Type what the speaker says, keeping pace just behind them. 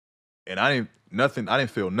And I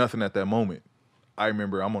didn't feel nothing at that moment. I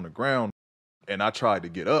remember I'm on the ground and I tried to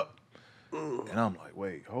get up. And I'm like,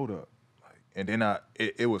 wait, hold up. Like, and then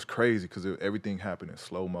it was crazy because everything happened in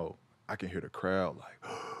slow-mo. I can hear the crowd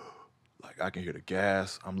like I can hear the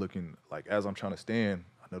gas. I'm looking, like as I'm trying to stand,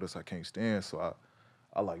 I notice I can't stand. So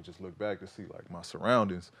I like just look back to see like my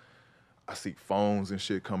surroundings. I see phones and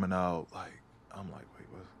shit coming out. Like, I'm like, wait,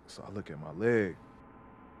 what? So I look at my leg.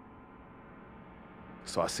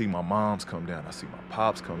 So I see my moms come down. I see my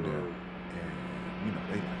pops come down. And, you know,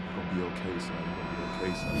 they like, you're gonna be okay, son. You're gonna be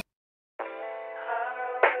okay, son.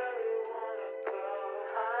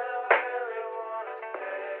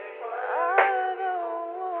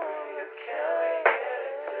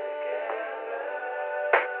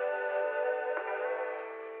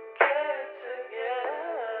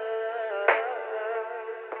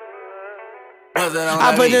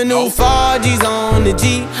 I put the new 4Gs on the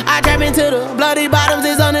G. I trap into the bloody bottoms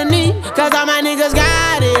is underneath. Cause all my niggas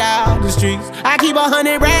got it out the streets. I keep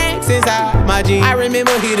 100 racks inside my jeans. I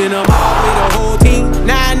remember hitting them all with the whole team.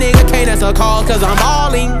 Now a nigga can't answer calls cause I'm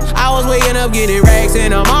balling. I was waking up getting racks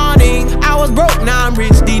in the morning. I was broke, now I'm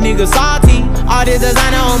rich, these niggas salty. All this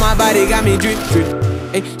designer on my body got me drip, drip.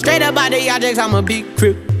 Hey, straight up out the objects, I'm a big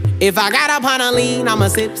crip. If I got up on a lean, I'ma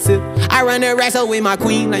sip, sip. I run the racks up with my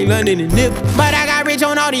queen like London and Nip. But I got rich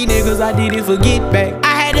on all these niggas, I didn't forget back. I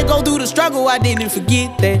had to go through the struggle, I didn't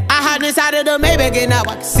forget that. I hopped inside of the Maybach and now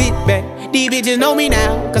I can sit back. These bitches know me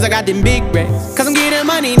now, cause I got them big racks. Cause I'm getting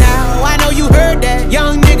money now, I know you heard that.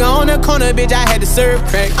 Young nigga on the corner, bitch, I had to serve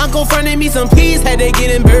crack. Uncle fronted me some peas, had to get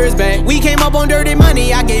them birds back. We came up on dirty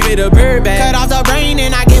money, I gave it a bird back. Cut off the brain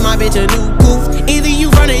and I gave my bitch a new goof. Either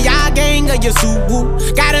you running y'all gang or you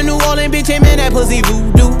Subaru. Got a New Orleans bitch, and man, that pussy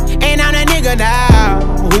voodoo. And I'm that nigga now,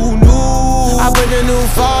 who knew? I put the new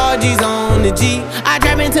 4Gs on the G. I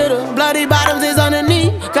trap into the bloody bottoms is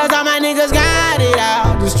underneath. Cause all my niggas got it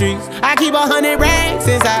out the streets. I keep 100 racks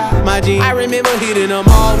inside my jeans. I remember hitting them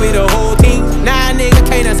all with the whole team. Now a nigga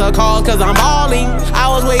can't answer calls cause I'm balling. I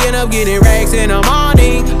was waking up getting racks in the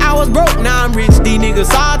morning. I was broke, now I'm rich, these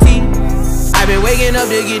niggas salty. I been waking up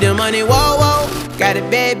to get the money, whoa, whoa. Got a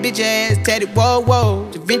bad bitch ass tatted, whoa, whoa.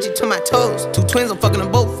 Da Vinci to my toes, 2 twins, I'm fucking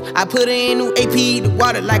them both. I put her in new AP, the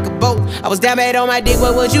water like a boat. I was down bad on my dick,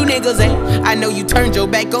 what was you niggas at? I know you turned your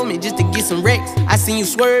back on me just to get some wrecks. I seen you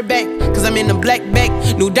swerve back, cause I'm in the black back.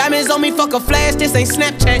 New diamonds on me, fuck a flash, this ain't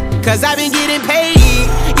Snapchat. Cause I been getting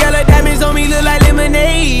paid. Yellow diamonds on me look like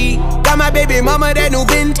lemonade. Got my baby mama that new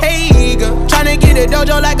Bentayga. Tryna get a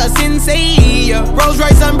dojo like a sensei. Rolls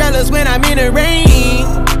Royce umbrellas when I'm in the rain.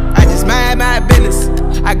 I just mind my business.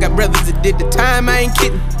 I got brothers that did the time, I ain't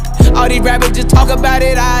kidding. All these rappers just talk about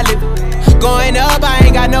it, I live it. Going up, I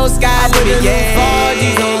ain't got no sky limit. Yeah,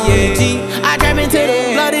 4Gs on the G. I trap into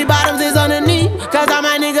the bloody bottoms is underneath. Cause all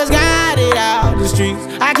my niggas got it out the streets.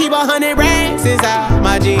 I keep 100 racks inside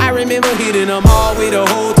my jeans. I remember hitting them all with the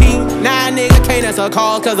whole team. Now a nigga can't answer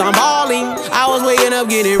calls cause I'm balling. I was waking up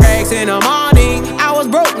getting racks in the morning. I was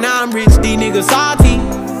broke, now I'm rich, these niggas salty.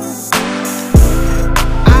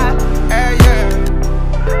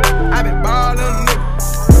 I been ballin' on these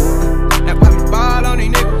niggas. That's why we ball on these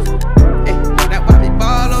niggas. Hey, that's why we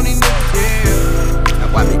ball on these niggas, yeah.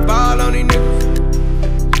 That's why we ball on these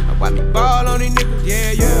niggas. That's why we ball on these niggas,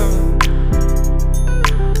 yeah, yeah.